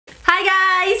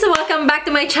guys, welcome back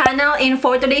to my channel. And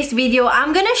for today's video,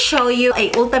 I'm gonna show you a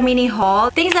Ulta mini haul,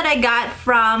 things that I got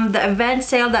from the event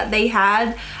sale that they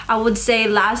had, I would say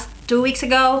last 2 weeks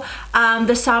ago.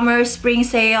 The summer spring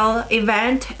sale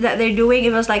event that they're doing,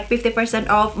 it was like 50%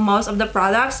 off most of the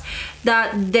products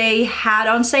that they had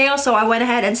on sale. So I went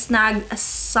ahead and snagged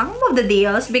some of the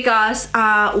deals because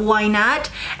why not?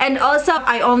 And also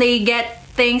I only get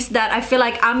things that I feel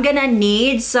like I'm gonna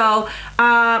need. So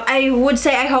I would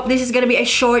say I hope this is gonna be a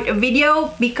short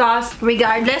video because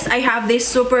regardless, I have this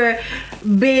super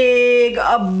big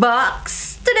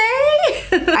box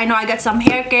today. I know I got some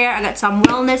hair care, I got some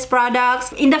wellness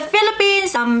products. In the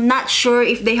Philippines, I'm not sure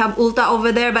if they have Ulta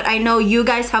over there, but I know you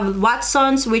guys have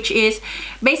Watsons, which is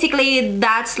basically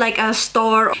that's like a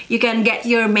store you can get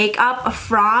your makeup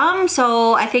from.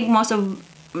 So I think most of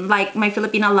like my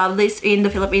Filipino lovelies in the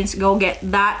Philippines go get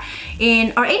that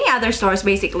in or any other stores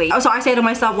basically. So I say to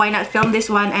myself, why not film this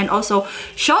one and also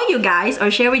show you guys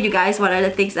or share with you guys what are the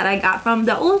things that I got from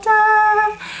the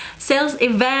Ulta sales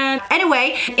event.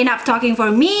 Anyway, enough talking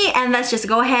for me, and let's just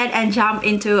go ahead and jump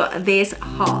into this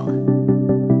haul.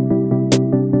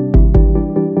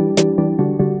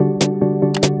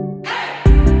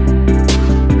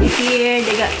 Here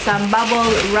they got some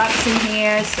bubble wraps in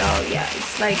here, so yeah,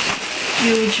 it's like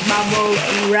huge bubble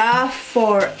wrap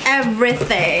for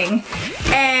everything.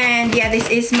 And yeah, this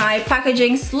is my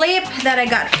packaging slip that I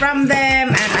got from them,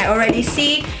 and I already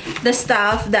see the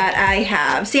stuff that I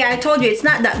have. See, I told you it's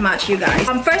not that much, you guys.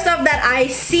 First off that I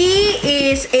see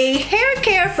is a hair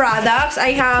care products.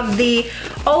 I have the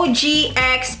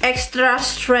OGX Extra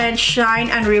Strength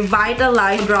Shine and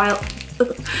Revitalize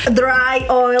Dry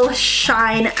Oil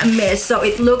Shine Mist. So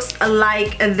it looks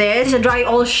like this. It's a dry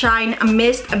oil shine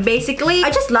mist basically. I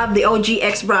just love the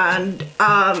OGX brand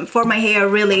for my hair,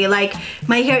 really. Like,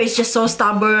 my hair is just so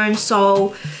stubborn,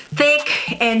 so thick,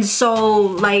 and so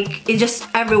like it's just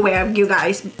everywhere, you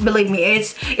guys. Believe me,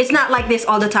 it's not like this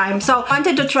all the time. So I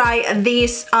wanted to try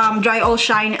this dry oil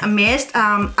shine mist.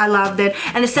 I loved it,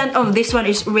 and the scent of this one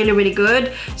is really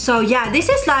good. So yeah, this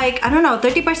is like, I don't know,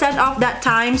 30% off that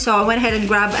time, so I went ahead and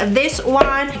grabbed this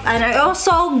one. And I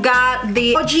also got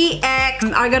the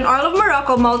OGX Argan Oil of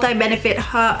Morocco multi-benefit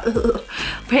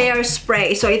hair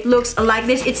spray. So it looks like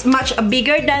this. It's much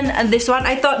bigger than this one.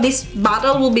 I thought this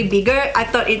bottle will be bigger. I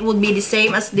thought it would be the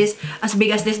same as this, as big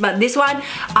as this, but this one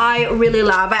I really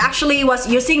love. I actually was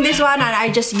using this one and I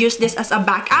just used this as a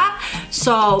backup.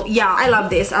 So yeah, I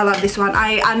love this. I love this one.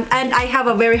 And I have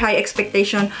a very high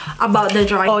expectation about the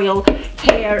dry oil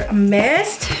hair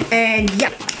mist. And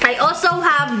yeah, I also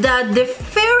have the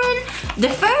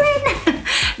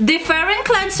Different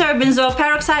Cleanser Benzoyl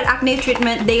Peroxide Acne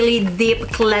Treatment Daily Deep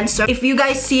Cleanser. If you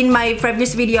guys seen my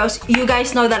previous videos, you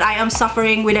guys know that I am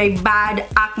suffering with a bad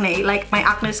acne. Like, my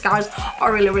acne scars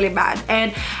are really bad,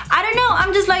 and I don't know,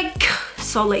 I'm just like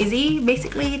so lazy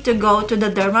basically to go to the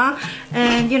derma.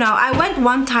 And you know, I went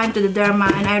one time to the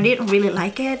derma and I didn't really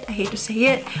like it. I hate to say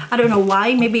it. I don't know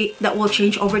why. Maybe that will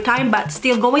change over time, but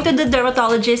still, going to the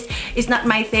dermatologist is not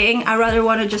my thing. I rather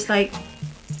want to just like,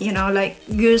 you know, like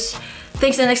use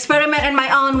things and experiment in my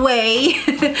own way.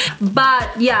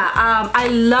 But yeah, I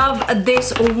love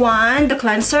this one, the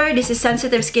cleanser. This is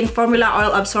sensitive skin formula,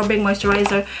 oil absorbing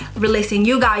moisturizer releasing.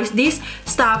 You guys, this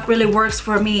stuff really works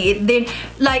for me. It didn't,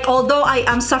 like, although I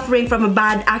am suffering from a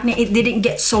bad acne, it didn't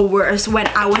get so worse when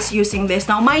I was using this.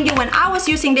 Now mind you, when I was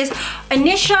using this,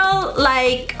 initial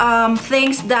like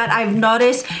things that I've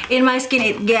noticed in my skin,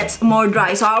 it gets more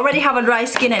dry. So I already have a dry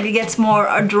skin and it gets more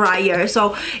drier.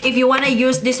 So if you want to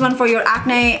use this one for your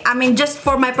acne, I mean, just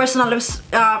for my personal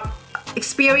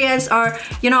experience, or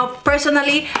you know,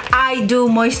 personally, I do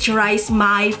moisturize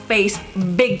my face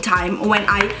big time when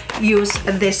I use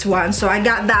this one. So I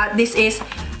got that. This is,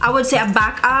 I would say, a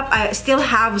backup. I still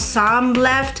have some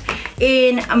left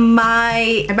in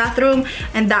my bathroom,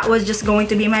 and that was just going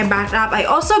to be my backup. I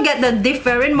also get the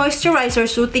Different Moisturizer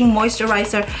Soothing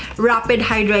Moisturizer Rapid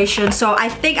Hydration. So I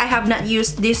think I have not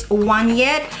used this one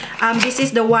yet. This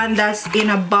is the one that's in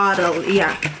a bottle.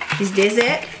 Yeah, is this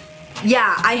it?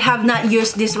 Yeah, I have not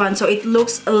used this one, so it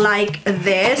looks like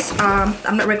this.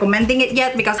 I'm not recommending it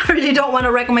yet because I really don't want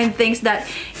to recommend things that,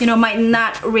 you know, might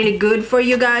not really good for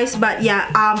you guys. But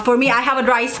yeah, for me, I have a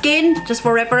dry skin, just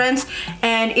for reference,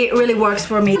 and it really works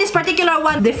for me. This particular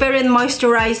one, Different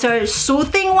Moisturizer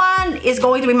Soothing one, is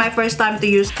going to be my first time to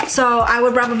use. So I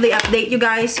will probably update you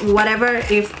guys, whatever,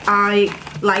 if I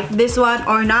like this one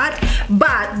or not.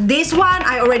 But this one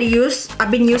I already used.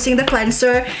 I've been using the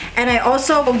cleanser, and I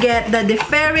also get the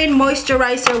Differin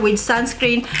moisturizer with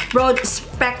sunscreen broad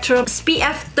spectrum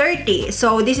SPF 30.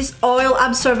 So this is oil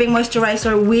absorbing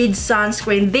moisturizer with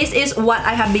sunscreen. This is what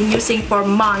I have been using for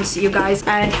months, you guys,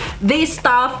 and this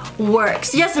stuff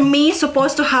works. Just me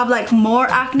supposed to have like more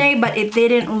acne, but it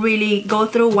didn't really go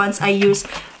through once I used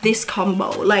this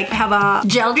combo. Like I have a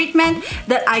gel treatment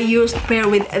that I use paired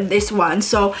with this one.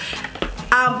 So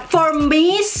for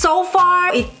me, so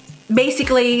far, it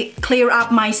basically clear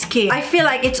up my skin. I feel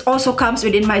like it also comes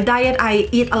within my diet. I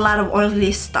eat a lot of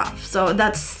oily stuff, so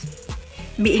that's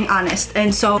being honest.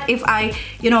 And so if I,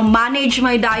 you know, manage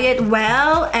my diet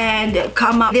well and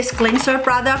come up with these cleanser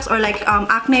products or like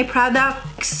acne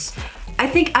products,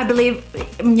 I believe,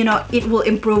 you know, it will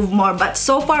improve more. But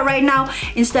so far right now,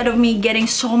 instead of me getting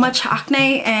so much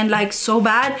acne and like so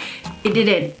bad, it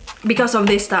didn't, because of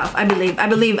this stuff. I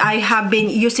believe I have been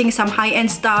using some high-end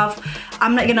stuff.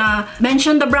 I'm not gonna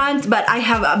mention the brand, but I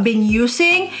have been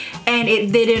using, and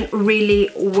it didn't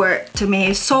really work to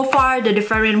me. So far, the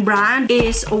Differin brand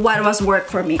is what was work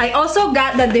for me. I also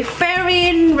got the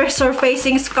Differin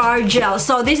resurfacing scar gel.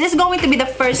 So this is going to be the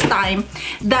first time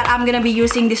that I'm gonna be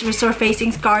using this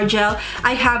resurfacing scar gel.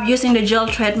 I have using the gel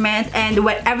treatment, and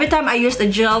every time I use the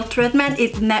gel treatment,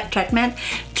 it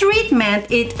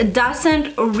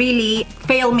doesn't really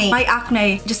fail me. My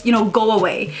acne just, you know, go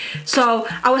away. So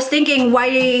I was thinking,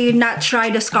 why not try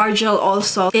the scar gel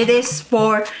also? It is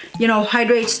for, you know,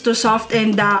 hydrates to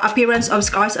soften the appearance of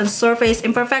scars and surface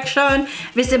imperfection,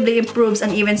 visibly improves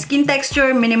uneven skin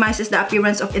texture, minimizes the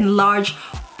appearance of enlarged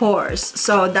pores.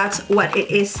 So that's what it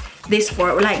is this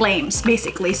for, like claims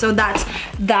basically. So that's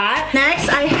that. Next,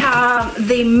 I have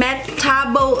the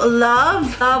Metabo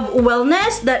Love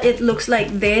Wellness, that it looks like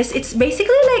this. It's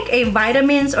basically like a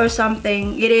vitamins or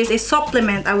something. It is a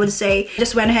supplement, I would say.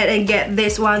 Just went ahead and get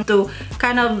this one to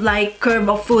kind of like curb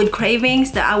of food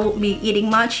cravings that I won't be eating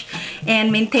much,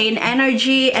 and maintain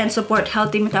energy and support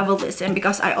healthy metabolism,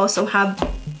 because I also have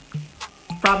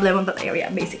problem on that area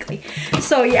basically.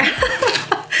 So yeah.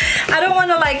 I don't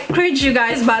want to like cringe you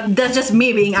guys, but that's just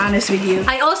me being honest with you.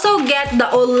 I also get the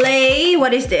Olay,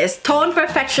 what is this? Tone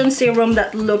Perfection Serum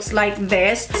that looks like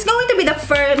this. It's going to be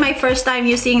my first time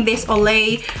using this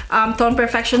Olay Tone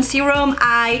Perfection Serum.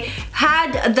 I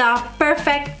had the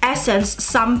Perfect Essence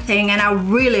something, and I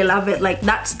really love it. Like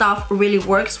that stuff really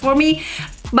works for me.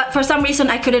 But for some reason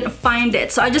I couldn't find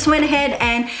it. So I just went ahead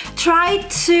and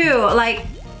tried to like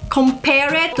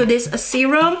compare it to this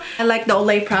serum. I like the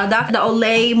Olay product, the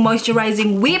Olay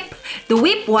moisturizing whip. The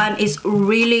whip one is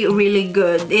really, really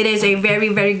good. It is a very,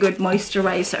 very good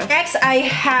moisturizer. Next, I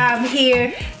have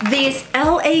here this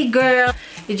LA Girl.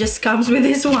 It just comes with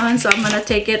this one, so I'm gonna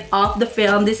take it off the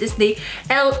film. This is the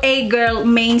LA Girl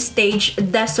Main Stage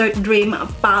Desert Dream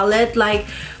palette. Like,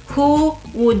 who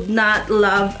would not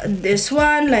love this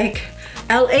one? Like,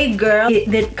 LA Girl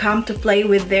did come to play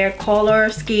with their color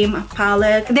scheme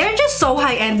palette. They're just so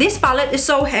high-end. This palette is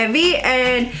so heavy,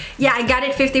 and yeah, I got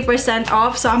it 50%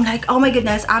 off, so I'm like, oh my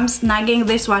goodness, I'm snagging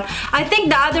this one. I think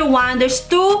the other one, there's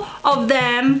two of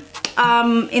them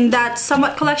in that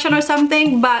somewhat collection or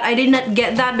something, but I did not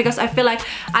get that because I feel like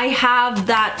I have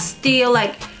that still,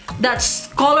 like that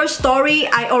color story.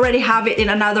 I already have it in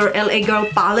another LA Girl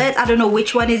palette. I don't know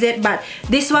which one is it, but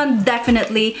this one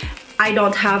definitely, I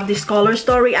don't have this color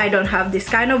story. I don't have this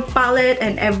kind of palette,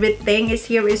 and everything is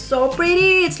here is so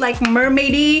pretty. It's like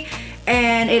mermaidy,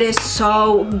 and it is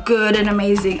so good and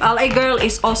amazing. LA Girl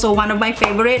is also one of my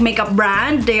favorite makeup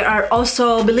brand. They are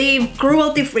also, believe,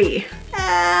 cruelty free.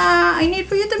 I need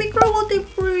for you to be cruelty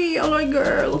free, LA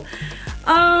Girl.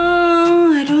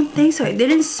 I don't think so. It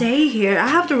didn't say here. I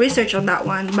have to research on that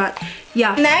one, but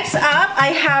yeah. Next up, I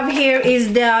have here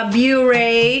is the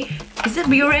Bure. Is it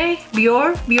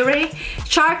Bure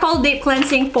charcoal deep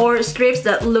cleansing pore strips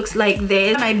that looks like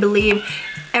this. I believe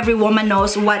every woman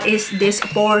knows what is this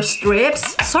pore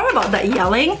strips. Sorry about that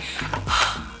yelling,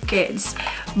 kids.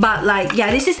 But like, yeah,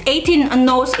 this is 18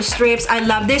 nose strips. I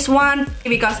love this one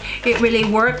because it really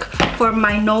works for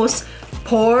my nose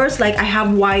pores. Like, I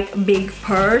have white big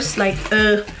pores, like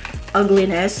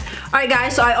ugliness. Alright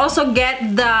guys, so I also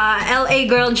get the LA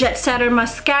Girl Jet Setter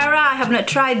mascara. I have not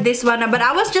tried this one, but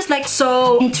I was just like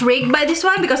so intrigued by this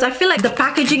one because I feel like the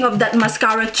packaging of that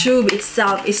mascara tube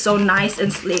itself is so nice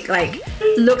and sleek. Like,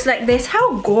 looks like this.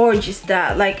 How gorgeous is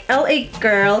that? Like, LA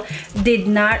Girl did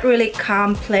not really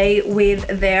come play with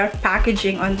their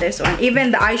packaging on this one.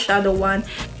 Even the eyeshadow one,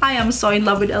 I am so in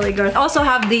love with LA Girl. I also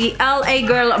have the LA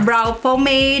Girl brow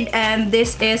pomade, and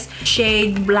this is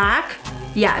shade black.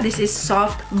 Yeah, this is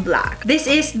soft black. This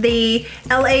is the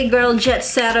LA Girl Jet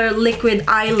Setter liquid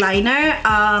eyeliner.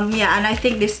 Yeah, and I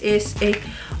think this is a,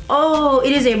 oh,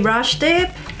 it is a brush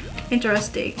tip.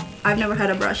 Interesting. I've never had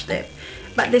a brush tip,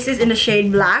 but this is in the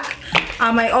shade black.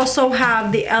 I also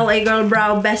have the LA Girl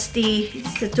Brow Bestie.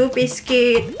 It's a 2-piece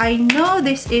kit. I know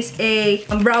this is a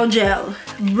brow gel.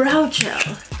 Brow gel.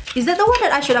 Is that the one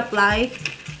that I should apply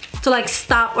to like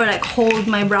stop or like hold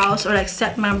my brows or like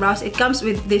set my brows? It comes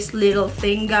with this little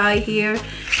thing guy here,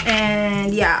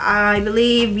 and yeah, I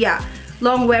believe, yeah,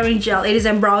 long wearing gel. It is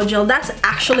a brow gel. That's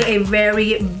actually a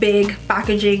very big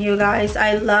packaging, you guys.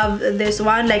 I love this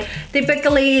one. Like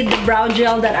typically the brow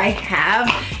gel that I have,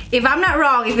 if I'm not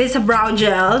wrong, if it's a brow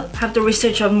gel, I have to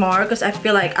research on more because I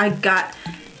feel like I got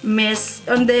missed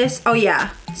on this. Oh yeah,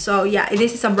 so yeah,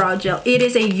 this is a brow gel. It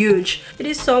is a huge, it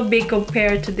is so big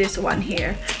compared to this one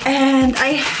here. And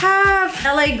I have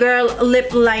LA Girl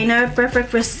lip liner Perfect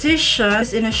Precision.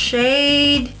 It's in a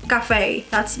shade Cafe.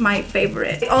 That's my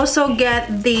favorite. I also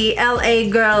get the LA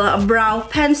Girl brow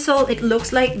pencil. It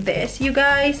looks like this, you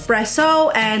guys.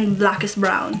 Espresso and blackest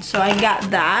brown. So I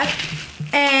got that.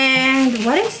 And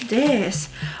what is this?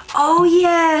 Oh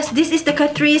yes, this is the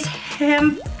Catrice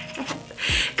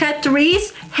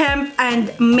Hemp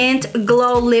and Mint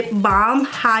Glow Lip Balm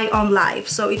High on Life.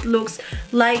 So it looks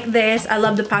like this. I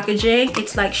love the packaging.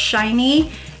 It's like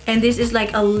shiny, and this is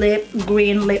like a lip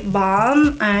green lip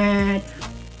balm, and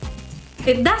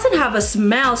it doesn't have a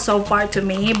smell so far to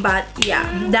me, but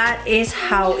yeah, that is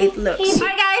how it looks.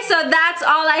 Alright guys, so that's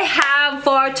all I have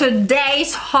for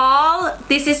today's haul.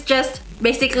 This is just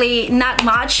basically not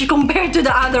much compared to the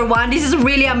other one. This is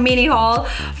really a mini haul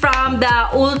from the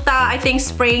Ulta, I think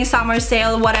spring summer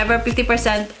sale, whatever,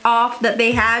 50% off that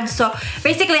they had. So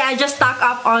basically I just stock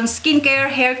up on skincare,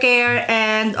 hair care,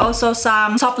 and also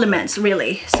some supplements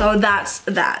really. So that's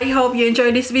that. I hope you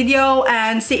enjoyed this video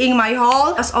and seeing my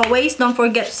haul. As always, don't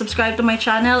forget to subscribe to my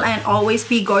channel and always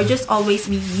be gorgeous, always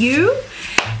be you.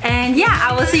 And yeah,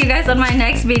 I will see you guys on my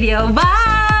next video.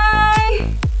 Bye!